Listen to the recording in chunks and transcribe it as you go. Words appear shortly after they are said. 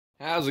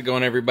How's it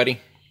going, everybody?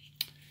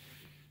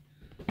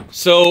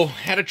 So,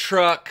 had a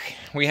truck,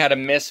 we had a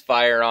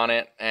misfire on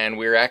it, and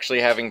we were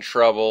actually having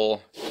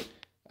trouble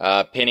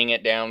pinning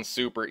it down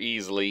super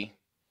easily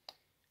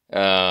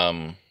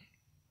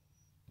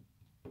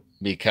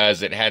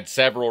because it had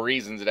several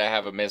reasons to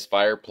have a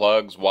misfire: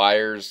 plugs,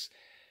 wires,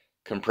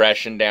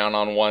 compression down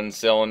on one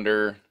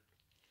cylinder,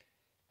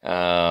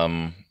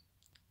 coil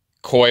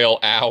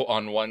out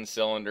on one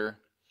cylinder.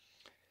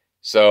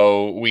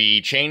 So we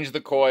changed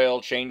the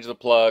coil, changed the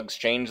plugs,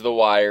 changed the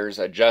wires,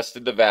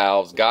 adjusted the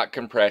valves, got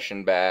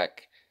compression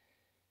back,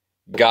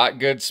 got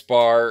good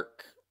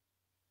spark,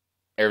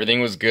 everything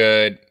was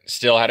good,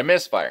 still had a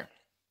misfire.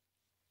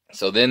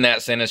 So then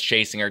that sent us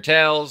chasing our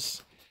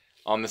tails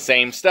on the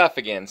same stuff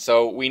again.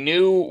 So we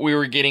knew we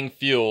were getting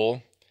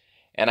fuel,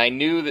 and I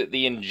knew that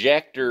the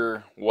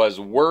injector was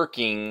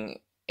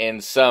working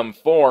in some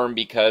form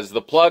because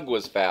the plug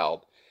was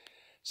fouled.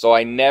 So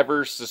I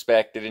never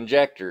suspected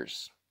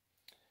injectors.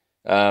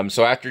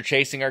 So after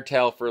chasing our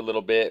tail for a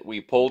little bit, we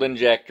pulled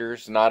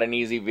injectors. Not an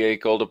easy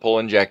vehicle to pull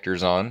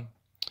injectors on.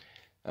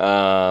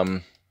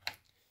 And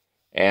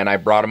I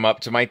brought them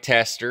up to my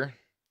tester.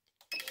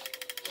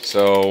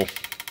 So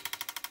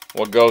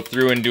we'll go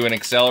through and do an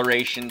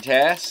acceleration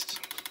test.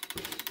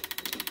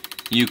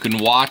 You can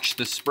watch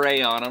the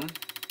spray on them.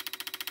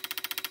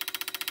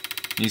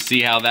 You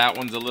see how that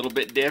one's a little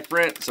bit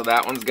different? So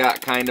that one's got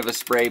kind of a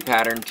spray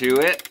pattern to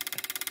it.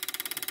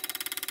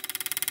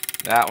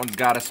 That one's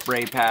got a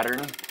spray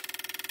pattern.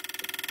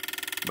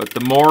 But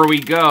the more we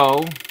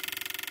go,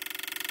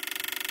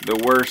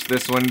 the worse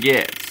this one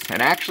gets.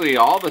 And actually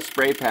all the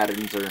spray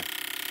patterns are,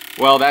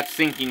 well, that's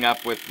syncing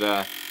up with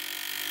the...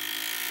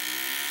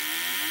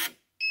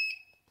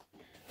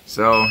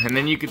 So, and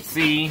then you can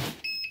see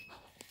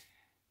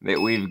that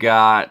we've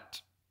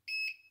got,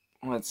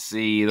 let's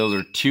see, those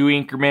are 2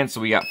 increments.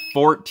 So we got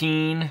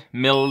 14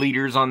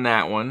 milliliters on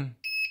that one.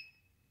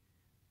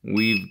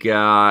 We've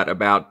got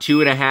about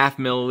 2.5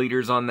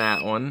 milliliters on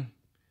that one,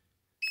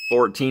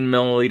 14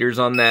 milliliters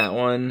on that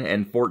one,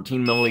 and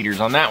 14 milliliters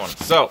on that one.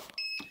 So,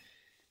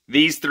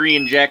 these 3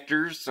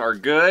 injectors are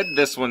good.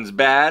 This one's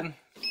bad.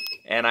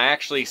 And I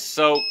actually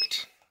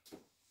soaked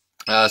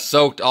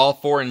all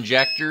 4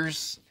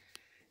 injectors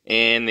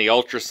in the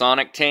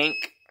ultrasonic tank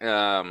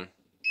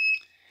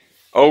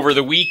over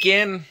the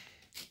weekend.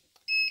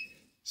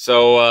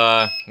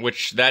 So,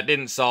 which that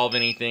didn't solve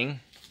anything.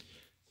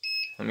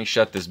 Let me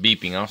shut this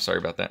beeping off. Sorry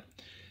about that.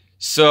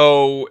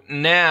 So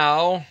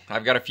now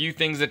I've got a few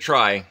things to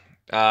try.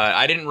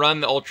 I didn't run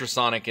the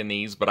ultrasonic in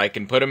these, but I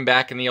can put them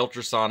back in the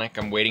ultrasonic.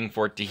 I'm waiting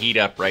for it to heat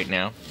up right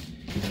now.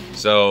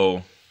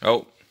 So,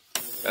 oh,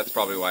 that's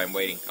probably why I'm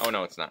waiting. Oh,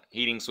 no, it's not.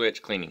 Heating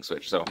switch, cleaning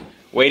switch. So,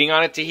 waiting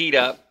on it to heat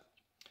up.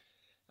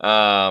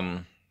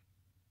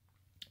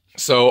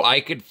 So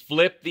I could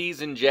flip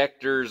these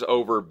injectors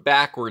over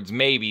backwards,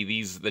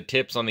 maybe. The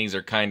tips on these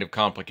are kind of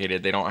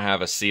complicated. They don't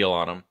have a seal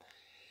on them.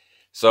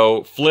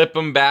 So flip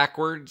them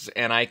backwards,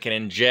 and I can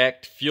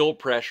inject fuel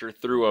pressure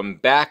through them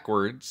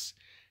backwards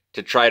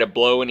to try to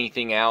blow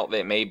anything out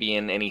that may be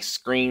in any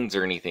screens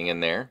or anything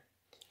in there.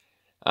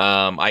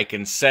 I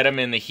can set them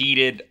in the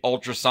heated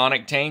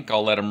ultrasonic tank.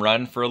 I'll let them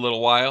run for a little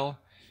while.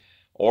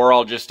 Or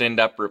I'll just end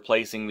up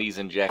replacing these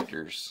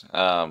injectors.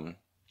 Or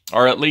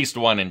at least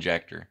one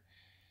injector.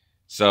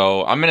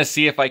 So I'm going to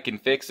see if I can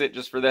fix it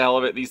just for the hell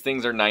of it. These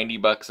things are 90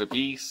 bucks a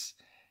piece.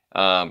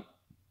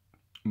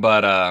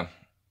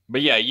 But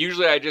yeah,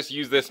 usually I just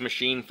use this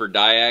machine for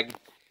diag.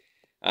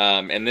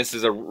 And this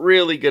is a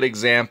really good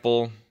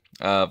example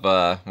of,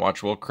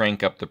 watch, we'll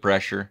crank up the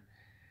pressure,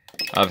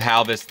 of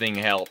how this thing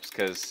helps.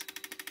 Because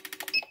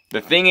the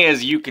thing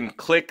is, you can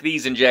click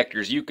these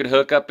injectors. You could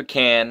hook up a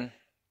can.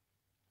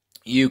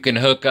 You can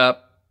hook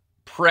up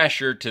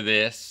pressure to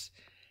this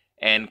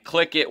and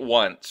click it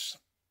once.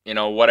 You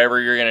know, whatever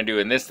you're going to do.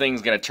 And this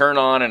thing's going to turn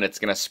on and it's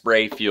going to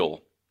spray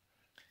fuel.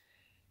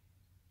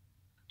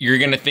 You're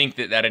going to think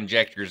that that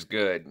injector is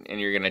good, and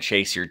you're going to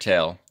chase your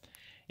tail.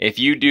 If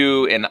you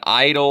do an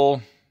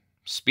idle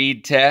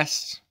speed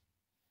test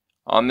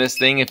on this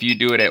thing, if you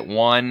do it at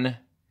 1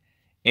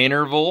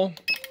 interval,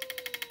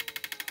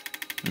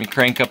 let me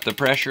crank up the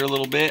pressure a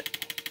little bit.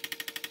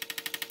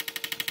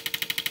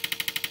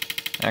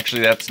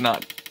 Actually, that's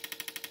not,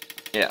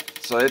 yeah,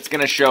 so it's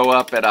going to show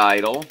up at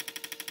idle.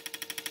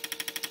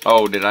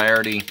 Oh, did I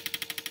already,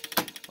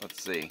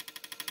 let's see.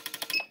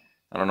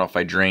 I don't know if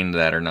I drained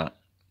that or not.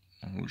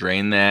 We'll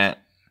drain that.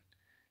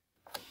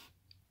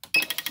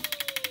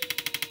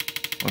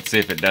 Let's see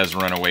if it does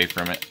run away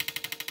from it.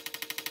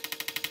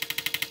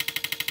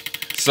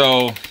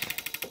 So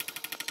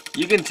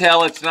you can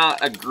tell it's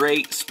not a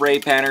great spray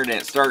pattern,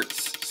 and it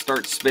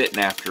starts spitting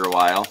after a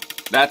while.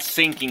 That's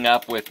syncing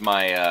up with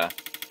my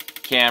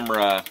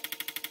camera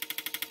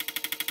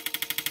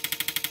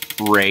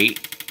rate.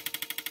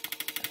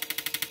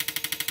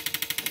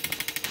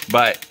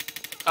 But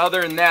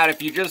other than that,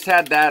 if you just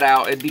had that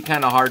out, it'd be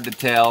kind of hard to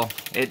tell.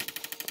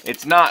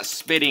 It's not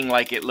spitting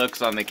like it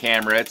looks on the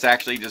camera. It's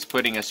actually just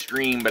putting a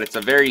stream, but it's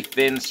a very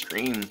thin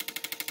stream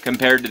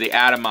compared to the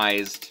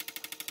atomized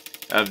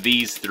of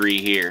these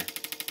 3 here.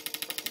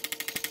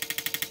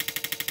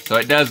 So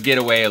it does get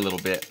away a little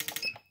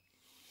bit.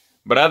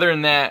 But other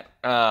than that,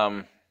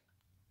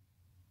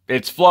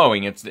 it's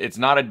flowing. It's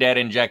not a dead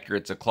injector,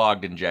 it's a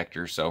clogged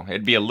injector, so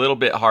it'd be a little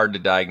bit hard to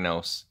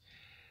diagnose.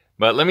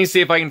 But let me see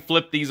if I can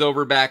flip these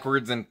over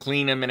backwards and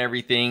clean them and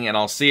everything, and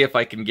I'll see if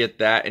I can get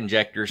that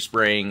injector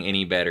spraying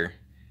any better.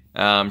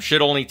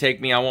 Should only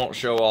take me, I won't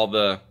show all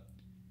the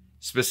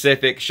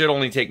specifics, should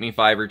only take me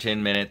 5 or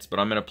 10 minutes, but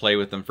I'm going to play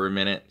with them for a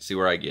minute, see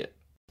where I get.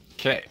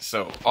 Okay,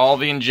 so all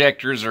the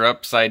injectors are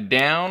upside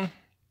down.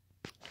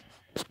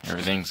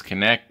 Everything's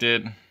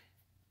connected.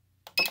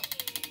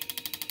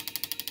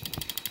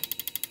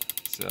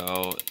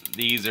 So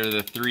these are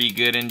the 3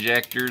 good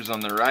injectors on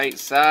the right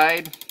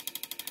side.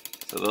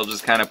 So they'll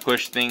just kind of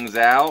push things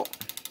out.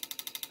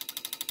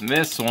 And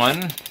this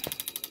one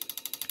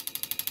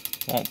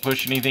won't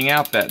push anything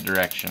out that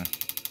direction.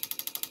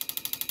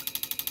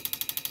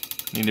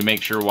 Need to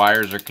make sure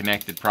wires are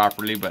connected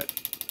properly, but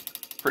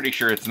pretty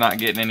sure it's not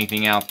getting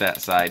anything out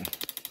that side.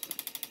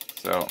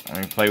 So let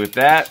me play with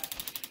that.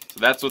 So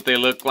that's what they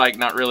look like,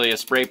 not really a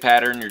spray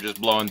pattern, you're just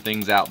blowing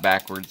things out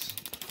backwards.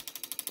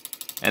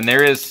 And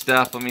there is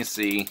stuff, let me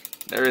see,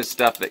 there is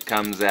stuff that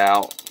comes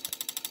out.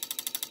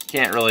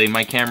 Can't really,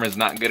 my camera's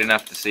not good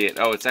enough to see it.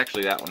 Oh, it's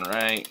actually that one,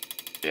 right?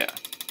 Yeah.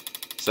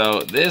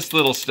 So this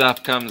little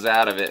stuff comes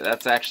out of it.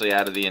 That's actually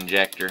out of the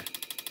injector.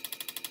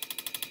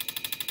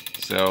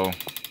 So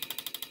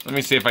let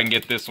me see if I can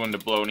get this one to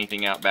blow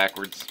anything out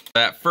backwards.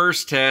 That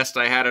first test,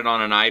 I had it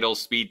on an idle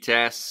speed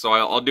test, so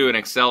I'll do an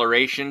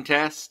acceleration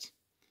test.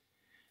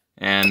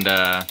 And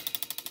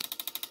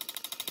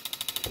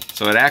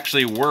so it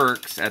actually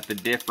works at the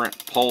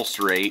different pulse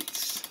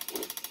rates.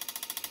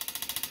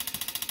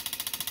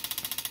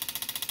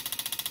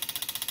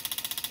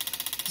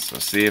 So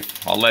see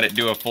if, I'll let it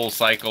do a full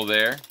cycle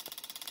there.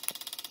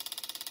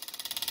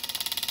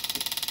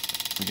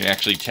 You can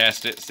actually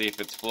test it, see if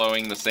it's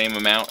flowing the same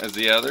amount as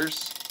the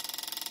others.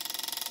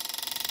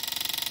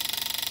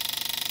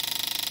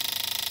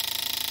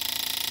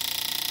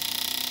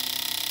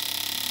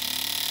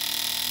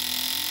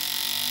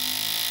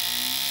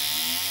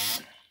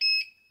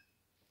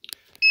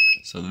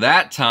 So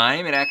that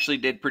time it actually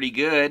did pretty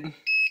good.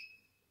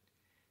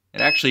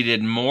 It actually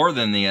did more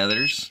than the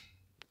others.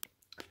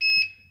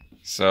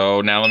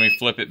 So now let me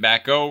flip it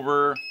back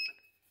over,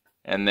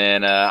 and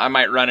then I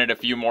might run it a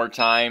few more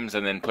times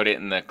and then put it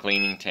in the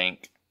cleaning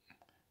tank.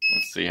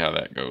 Let's see how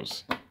that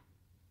goes.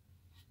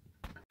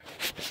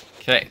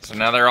 Okay, so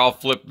now they're all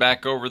flipped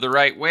back over the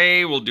right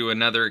way. We'll do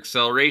another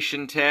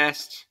acceleration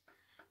test.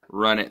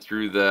 Run it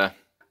through the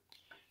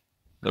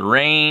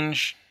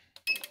range.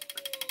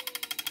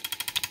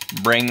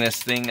 Bring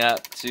this thing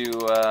up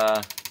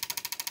to,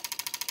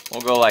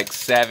 we'll go like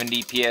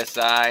 70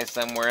 PSI,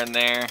 somewhere in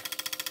there.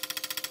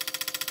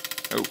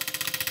 Oh,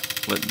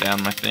 flip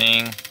down my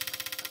thing.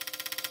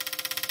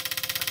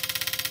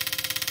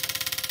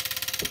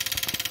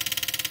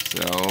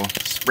 So,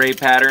 spray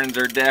patterns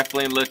are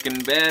definitely looking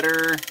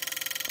better.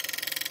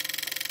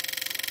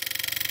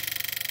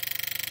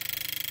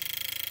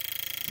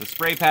 The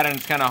spray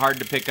pattern's kind of hard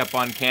to pick up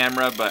on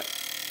camera, but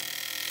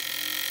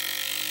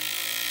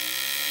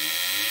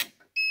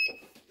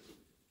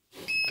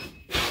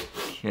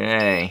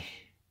okay.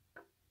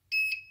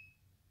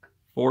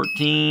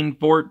 14,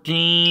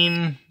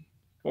 14.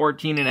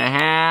 14 and a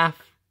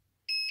half,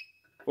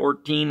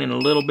 14 and a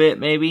little bit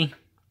maybe.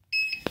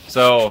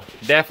 So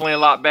definitely a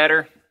lot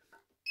better.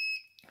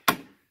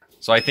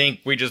 So I think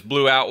we just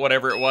blew out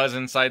whatever it was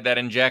inside that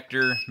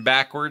injector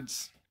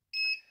backwards.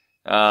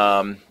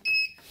 I'll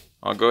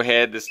go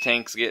ahead, this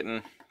tank's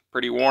getting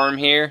pretty warm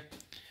here.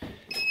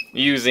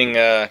 Using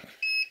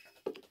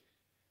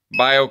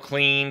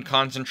BioClean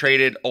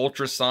concentrated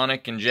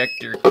ultrasonic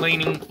injector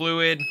cleaning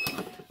fluid.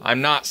 I'm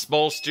not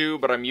supposed to,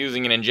 but I'm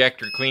using an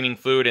injector cleaning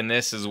fluid in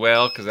this as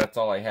well, because that's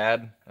all I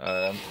had.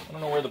 I don't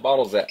know where the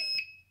bottle's at.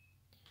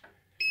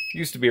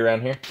 Used to be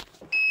around here.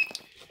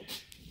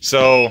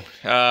 So,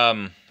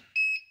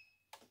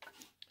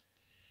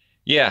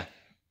 yeah.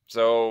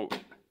 So,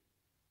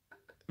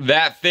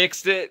 that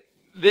fixed it.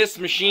 This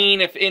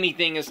machine, if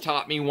anything, has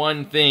taught me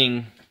one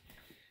thing.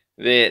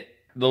 That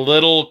the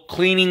little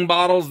cleaning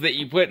bottles that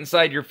you put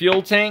inside your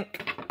fuel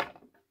tank,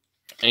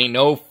 ain't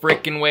no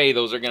freaking way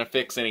those are going to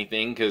fix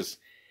anything, because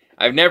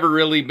I've never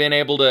really been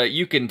able to,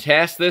 you can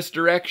test this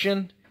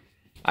direction.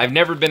 I've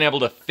never been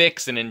able to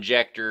fix an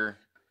injector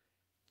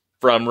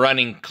from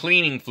running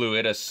cleaning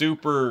fluid, a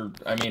super,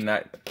 I mean,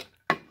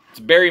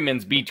 it's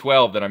Berryman's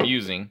B12 that I'm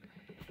using.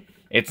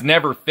 It's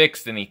never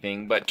fixed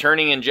anything, but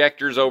turning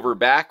injectors over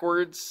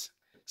backwards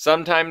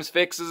sometimes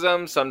fixes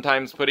them,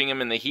 sometimes putting them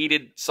in the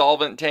heated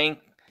solvent tank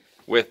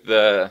with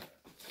the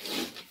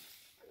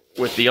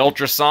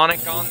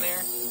ultrasonic on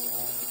there.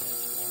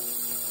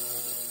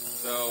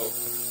 So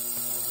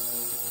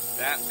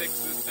that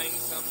fixes things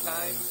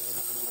sometimes.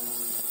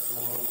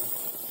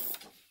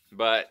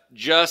 But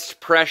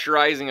just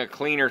pressurizing a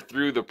cleaner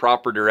through the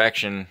proper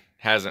direction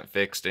hasn't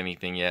fixed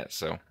anything yet.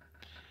 So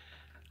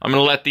I'm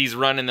going to let these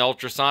run in the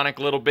ultrasonic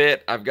a little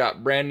bit. I've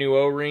got brand new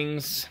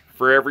O-rings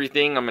for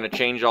everything. I'm going to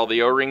change all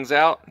the O-rings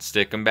out and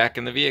stick them back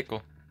in the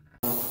vehicle.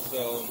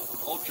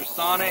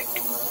 ultrasonic.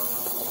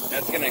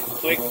 That's going to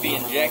click the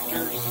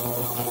injectors,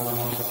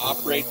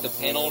 operate the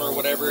panel or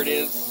whatever it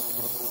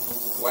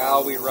is,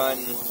 while we run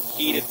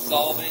heated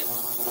solvent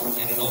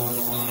and an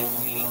ultrasonic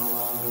cleaning.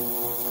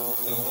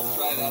 So we'll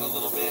try that a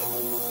little bit,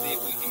 see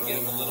if we can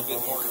get them a little bit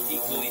more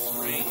equally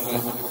spraying.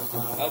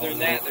 But other than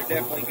that, they're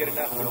definitely good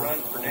enough to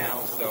run for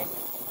now. So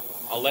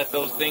I'll let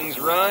those things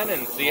run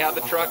and see how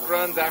the truck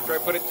runs after I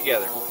put it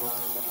together.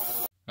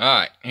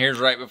 Alright, here's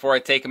right before I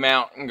take them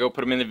out and go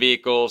put them in the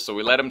vehicle. So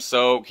we let them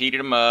soak, heated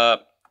them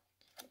up,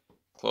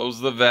 close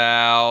the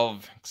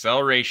valve,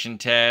 acceleration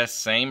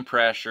test, same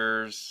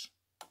pressures.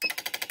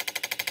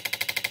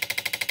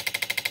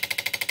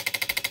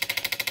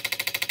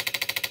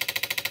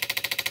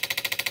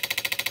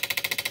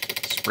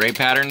 Spray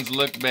patterns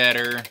look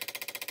better.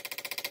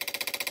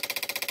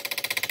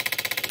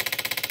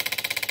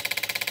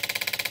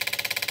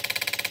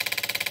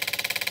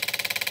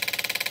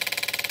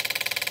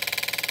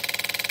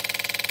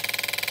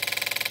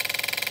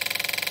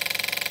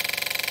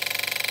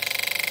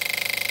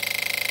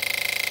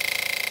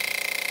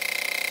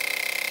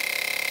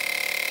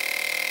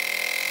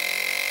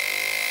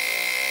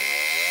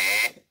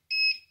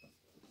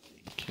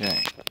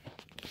 Okay,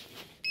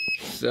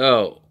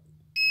 so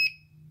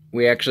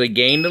we actually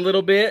gained a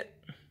little bit.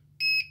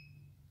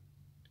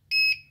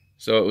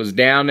 So it was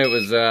down, it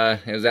was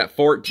at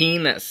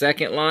 14, that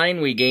second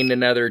line. We gained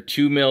another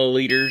 2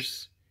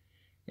 milliliters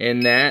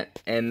in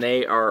that, and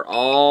they are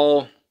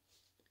all,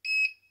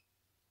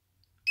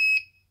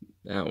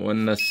 that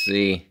one, let's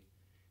see,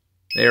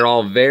 they're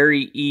all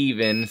very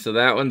even. So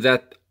that one's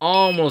at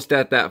almost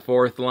at that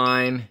fourth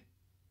line.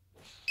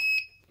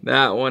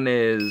 That one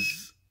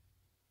is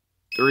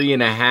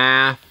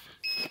 3.5.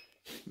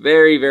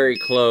 Very, very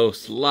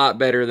close. A lot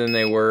better than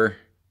they were.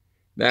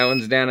 That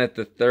one's down at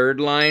the third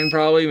line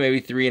probably,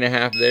 maybe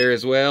 3.5 there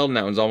as well. And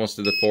that one's almost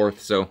to the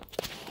fourth, so.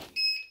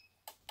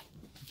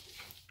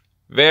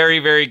 Very,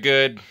 very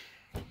good.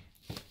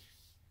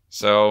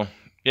 So,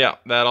 yeah,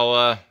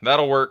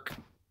 that'll work.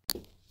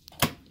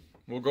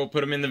 We'll go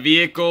put them in the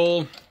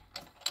vehicle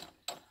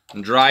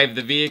and drive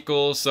the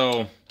vehicle.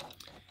 So,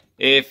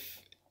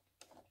 if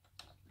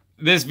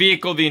this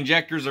vehicle, the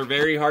injectors are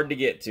very hard to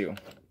get to.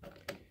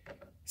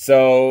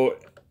 So,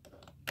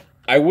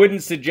 I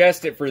wouldn't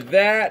suggest it for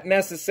that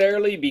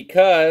necessarily,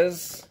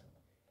 because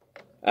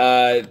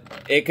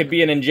it could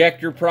be an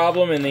injector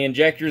problem and the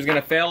injector is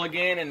going to fail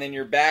again, and then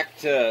you're back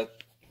to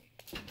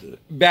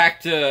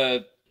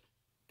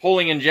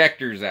pulling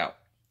injectors out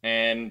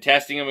and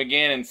testing them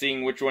again and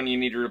seeing which one you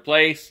need to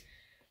replace,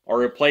 or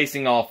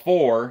replacing all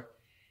 4.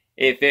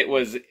 If it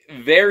was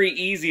very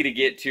easy to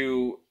get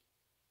to,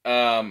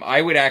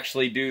 I would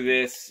actually do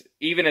this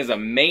even as a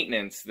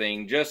maintenance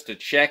thing, just to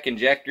check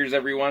injectors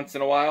every once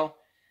in a while.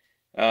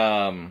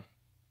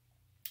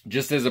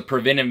 Just as a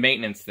preventive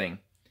maintenance thing.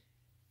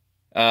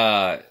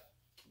 On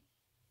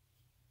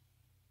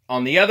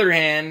the other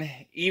hand,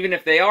 even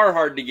if they are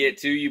hard to get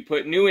to, you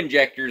put new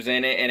injectors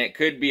in it, and it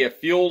could be a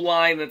fuel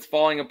line that's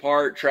falling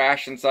apart,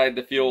 trash inside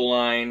the fuel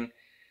line,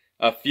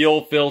 a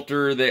fuel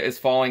filter that is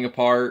falling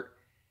apart,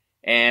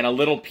 and a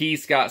little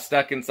piece got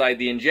stuck inside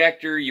the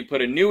injector. You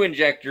put a new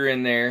injector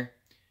in there.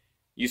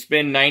 You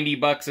spend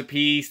 $90 a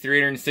piece,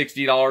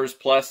 $360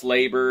 plus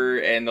labor,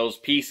 and those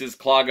pieces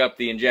clog up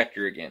the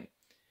injector again.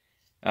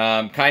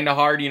 Kind of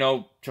hard, you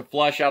know, to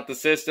flush out the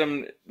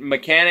system.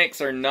 Mechanics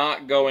are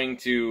not going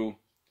to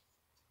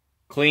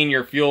clean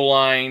your fuel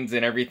lines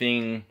and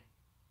everything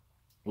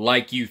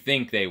like you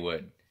think they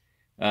would.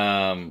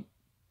 We're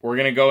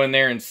going to go in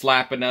there and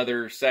slap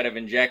another set of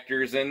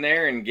injectors in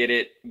there and get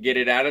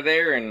it out of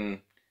there. And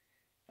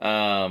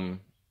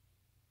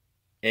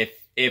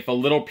if a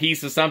little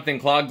piece of something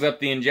clogs up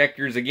the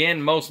injectors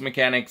again, most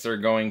mechanics are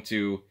going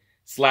to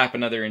slap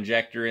another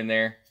injector in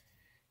there.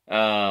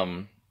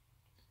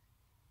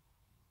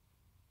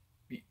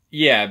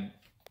 Yeah,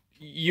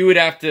 you would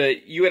have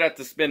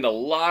to spend a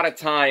lot of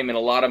time and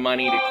a lot of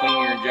money to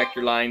clean your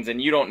injector lines,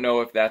 and you don't know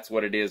if that's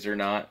what it is or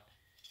not.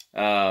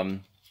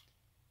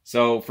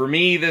 So for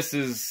me, this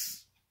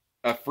is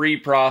a free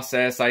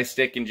process. I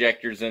stick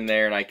injectors in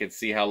there and I could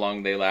see how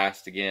long they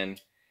last again.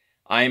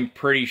 I'm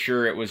pretty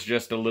sure it was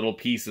just a little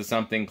piece of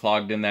something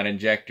clogged in that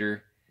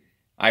injector.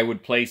 I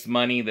would place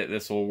money that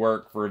this will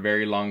work for a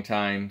very long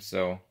time.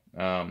 So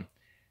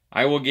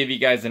I will give you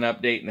guys an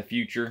update in the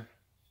future.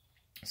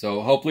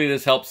 So hopefully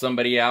this helps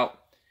somebody out.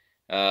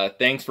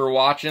 Thanks for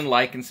watching.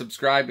 Like and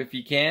subscribe if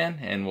you can,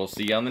 and we'll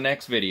see you on the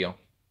next video.